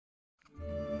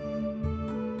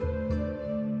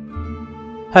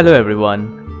Hello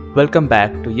everyone, welcome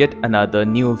back to yet another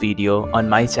new video on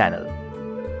my channel.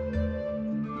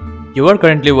 You are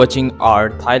currently watching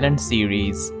our Thailand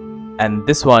series and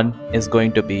this one is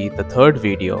going to be the third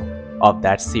video of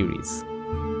that series.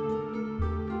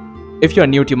 If you are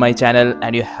new to my channel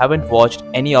and you haven't watched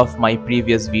any of my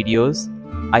previous videos,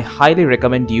 I highly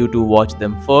recommend you to watch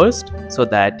them first so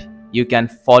that you can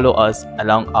follow us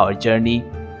along our journey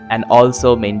and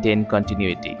also maintain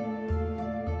continuity.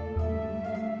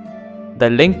 The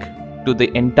link to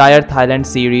the entire Thailand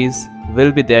series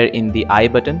will be there in the I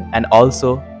button and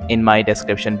also in my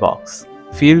description box.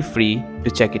 Feel free to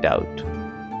check it out.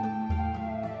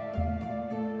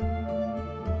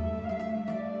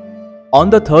 On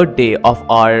the third day of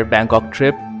our Bangkok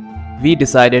trip, we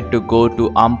decided to go to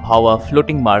Amphawa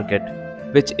Floating Market,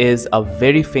 which is a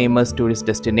very famous tourist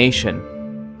destination.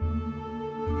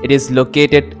 It is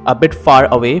located a bit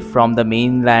far away from the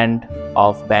mainland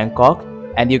of Bangkok,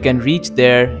 and you can reach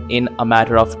there in a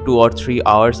matter of 2 or 3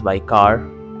 hours by car,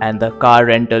 and the car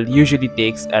rental usually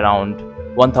takes around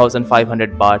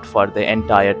 1,500 baht for the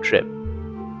entire trip.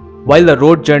 While the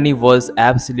road journey was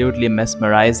absolutely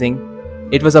mesmerizing,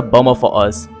 it was a bummer for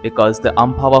us because the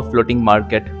Amphawa Floating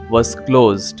Market was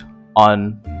closed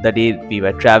on the day we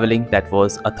were traveling, that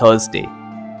was a Thursday.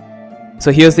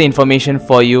 So here's the information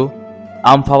for you.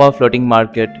 Amphawa Floating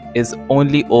Market is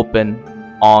only open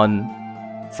on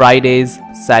Fridays,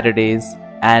 Saturdays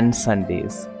and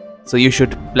Sundays, so you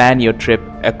should plan your trip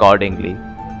accordingly.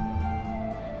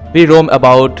 We roamed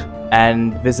about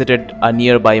and visited a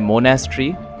nearby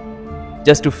monastery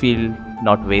just to feel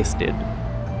not wasted.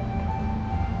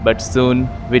 But soon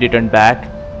we returned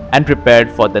back and prepared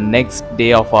for the next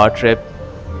day of our trip,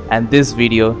 and this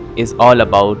video is all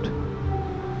about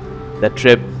the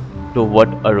trip to Wat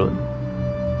Arun.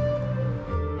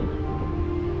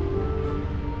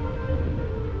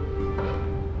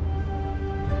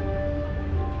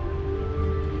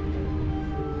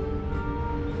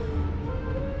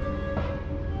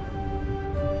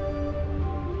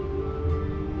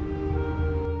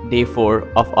 Day 4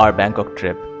 of our Bangkok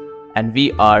trip, and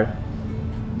we are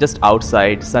just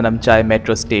outside Sanam Chai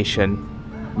metro station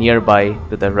nearby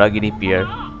to the Ragini Pier,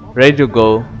 ready to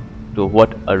go to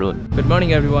Wat Arun. Good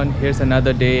morning everyone, here's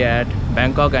another day at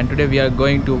Bangkok, and today we are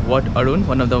going to Wat Arun,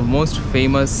 one of the most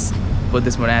famous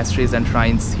Buddhist monasteries and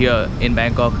shrines here in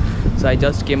Bangkok. So I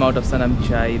just came out of Sanam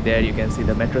Chai, there you can see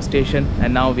the metro station,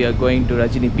 and now we are going to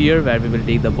Ragini Pier where we will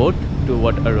take the boat to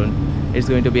Wat Arun. It's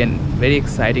going to be a very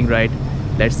exciting ride.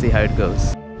 Let's see how it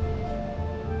goes.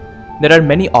 There are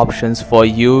many options for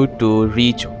you to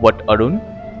reach Wat Arun.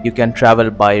 You can travel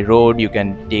by road, you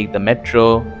can take the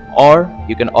metro, or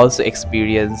you can also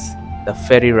experience the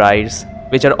ferry rides,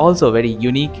 which are also very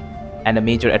unique and a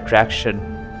major attraction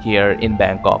here in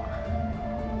Bangkok.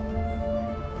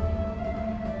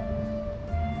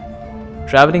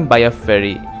 Traveling by a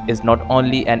ferry is not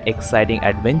only an exciting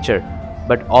adventure,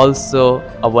 but also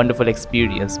a wonderful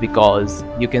experience because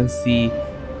you can see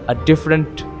a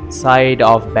different side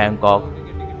of Bangkok,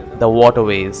 the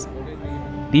waterways.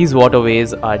 These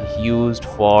waterways are used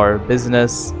for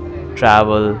business,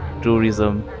 travel,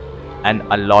 tourism, and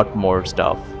a lot more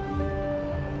stuff.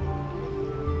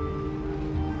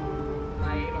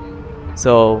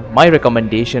 So my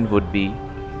recommendation would be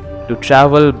to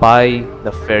travel by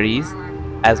the ferries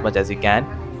as much as you can,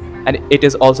 and it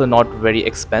is also not very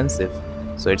expensive.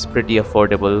 So it's pretty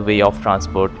affordable way of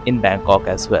transport in Bangkok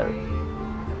as well.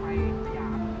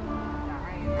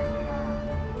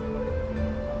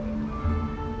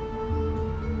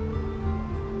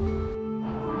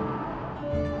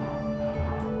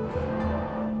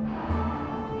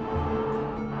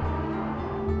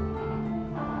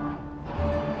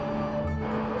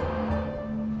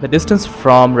 The distance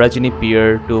from Ragini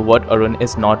Pier to Wat Arun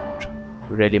is not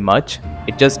really much.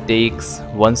 It just takes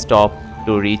one stop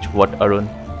to reach Wat Arun.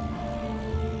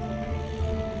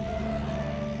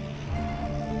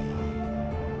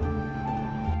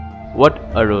 Wat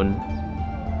Arun,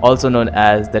 also known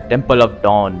as the Temple of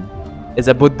Dawn, is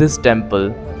a Buddhist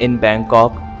temple in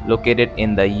Bangkok located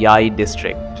in the Yai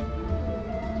district.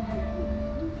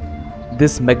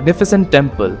 This magnificent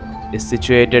temple is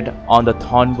situated on the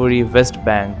Thonburi west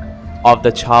bank of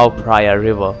the Chao Phraya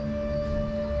river.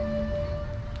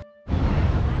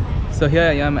 So here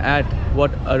I am at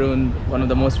Wat Arun, one of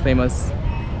the most famous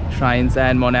shrines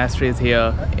and monasteries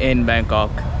here in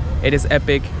Bangkok. It is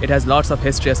epic, it has lots of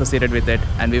history associated with it,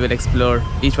 and we will explore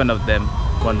each one of them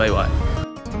one by one.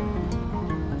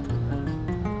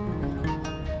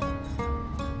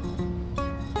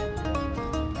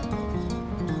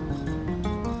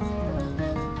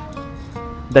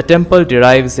 The temple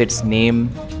derives its name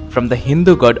from the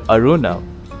Hindu god Aruna,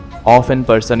 often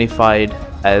personified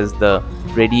as the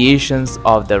radiations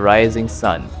of the rising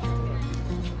sun.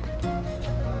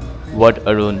 Wat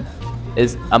Arun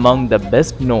is among the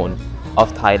best known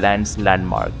of Thailand's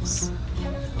landmarks.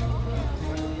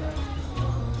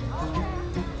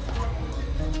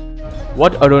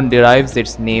 Wat Arun derives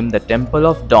its name, the Temple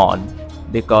of Dawn,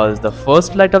 because the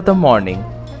first light of the morning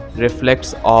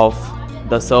reflects off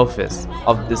the surface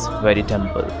of this very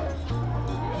temple.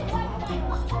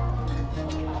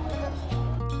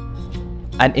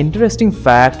 An interesting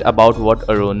fact about Wat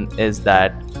Arun is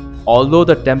that although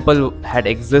the temple had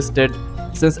existed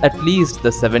since at least the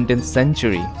 17th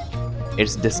century,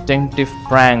 its distinctive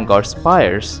prang or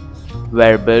spires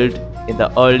were built in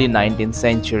the early 19th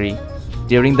century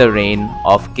during the reign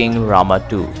of King Rama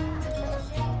II.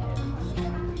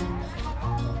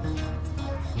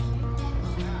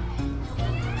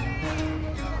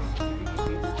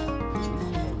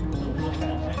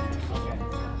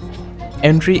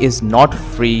 Entry is not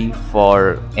free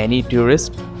for any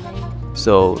tourist,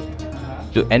 so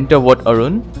to enter Wat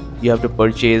Arun, you have to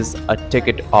purchase a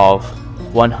ticket of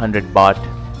 100 baht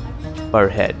per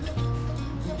head.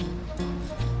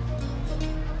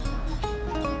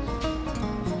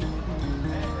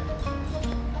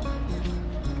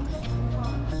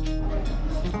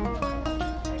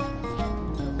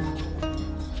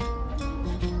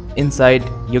 Inside,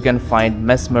 you can find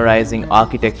mesmerizing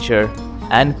architecture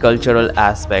and cultural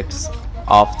aspects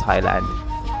of Thailand.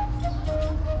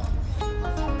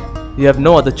 You have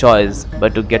no other choice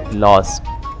but to get lost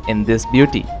in this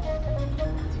beauty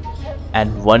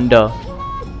and wonder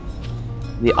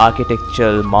the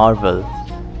architectural marvel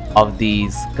of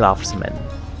these craftsmen.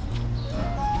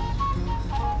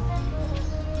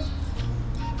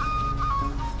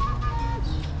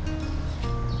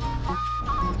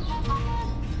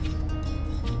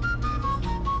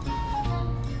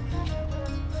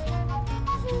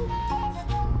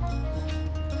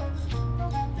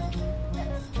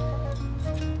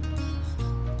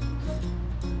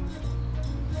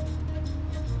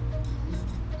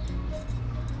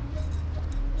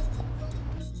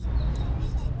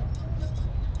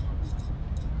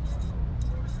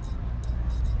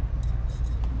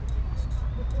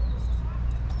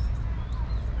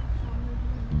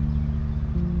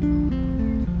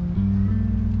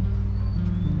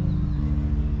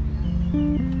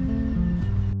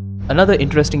 Another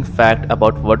interesting fact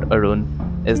about Wat Arun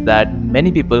is that many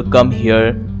people come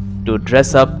here to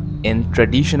dress up in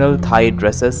traditional Thai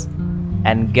dresses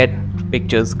and get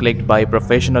pictures clicked by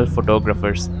professional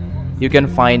photographers. You can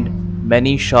find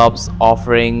many shops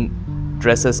offering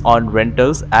dresses on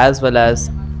rentals as well as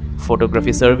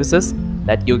photography services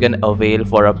that you can avail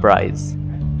for a price.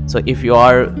 So if you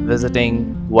are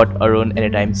visiting Wat Arun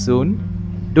anytime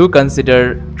soon, do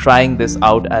consider trying this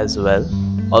out as well.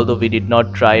 Although we did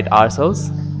not try it ourselves,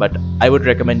 but I would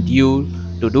recommend you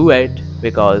to do it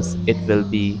because it will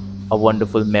be a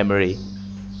wonderful memory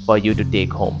for you to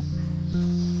take home.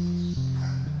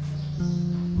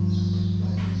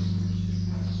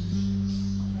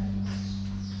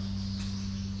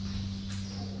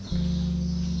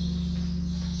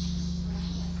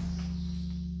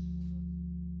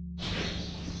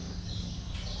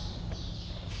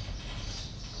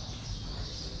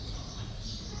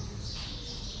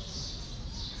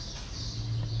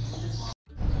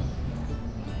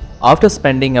 After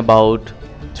spending about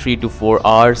 3 to 4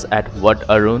 hours at Wat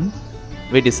Arun,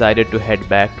 we decided to head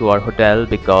back to our hotel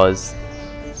because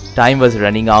time was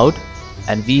running out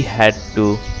and we had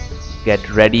to get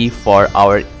ready for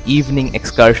our evening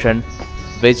excursion,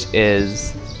 which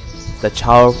is the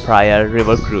Chao Phraya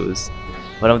River Cruise,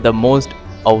 one of the most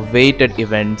awaited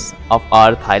events of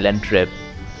our Thailand trip.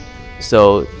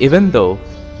 So even though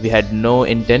we had no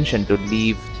intention to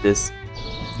leave this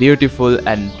beautiful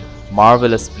and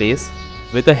marvelous place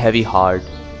with a heavy heart,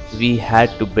 we had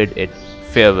to bid it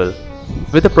farewell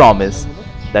with a promise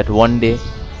that one day,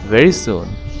 very soon,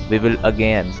 we will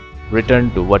again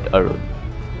return to Wat Arun.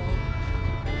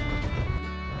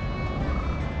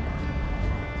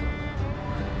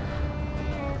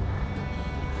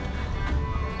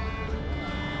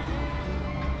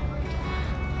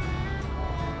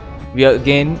 We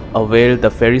again availed the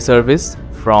ferry service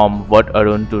from Wat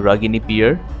Arun to Ragini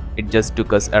Pier. It just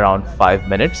took us around 5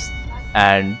 minutes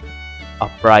and a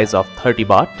price of 30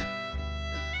 baht.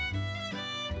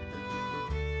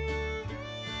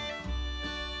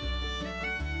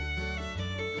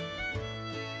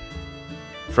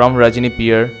 From Rajini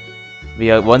Pier,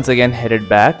 we are once again headed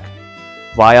back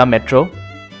via metro,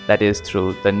 that is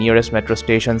through the nearest metro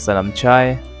station Sanam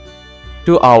Chai,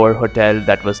 to our hotel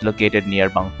that was located near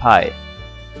Bang Phai.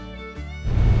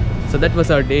 So that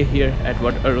was our day here at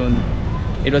Wat Arun.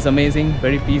 It was amazing,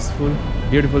 very peaceful,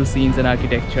 beautiful scenes and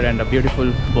architecture, and a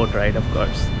beautiful boat ride, of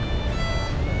course.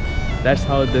 That's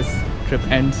how this trip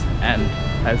ends, and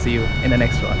I'll see you in the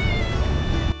next one.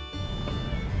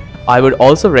 I would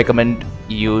also recommend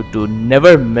you to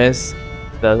never miss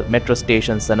the metro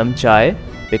station Sanam Chai,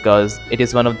 because it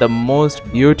is one of the most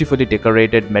beautifully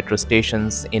decorated metro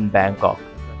stations in Bangkok.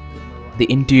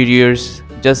 The interiors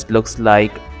just looks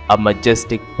like a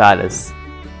majestic palace.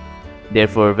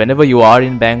 Therefore, whenever you are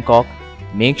in Bangkok,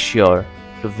 make sure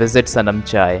to visit Sanam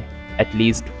Chai at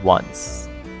least once.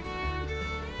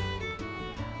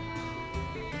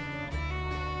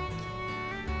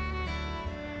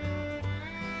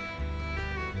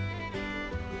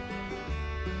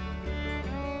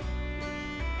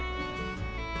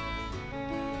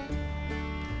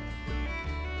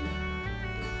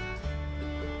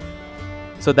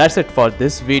 So that's it for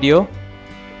this video.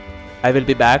 I will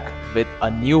be back with a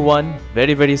new one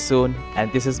very soon,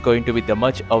 and this is going to be the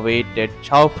much awaited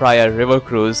Chao Phraya river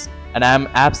cruise, and I am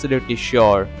absolutely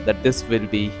sure that this will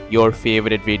be your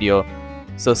favorite video.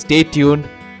 So stay tuned,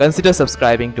 consider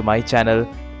subscribing to my channel,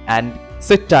 and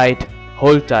sit tight,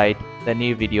 hold tight, the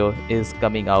new video is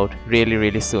coming out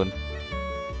really soon.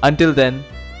 Until then,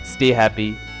 stay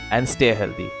happy and stay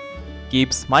healthy.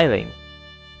 Keep smiling.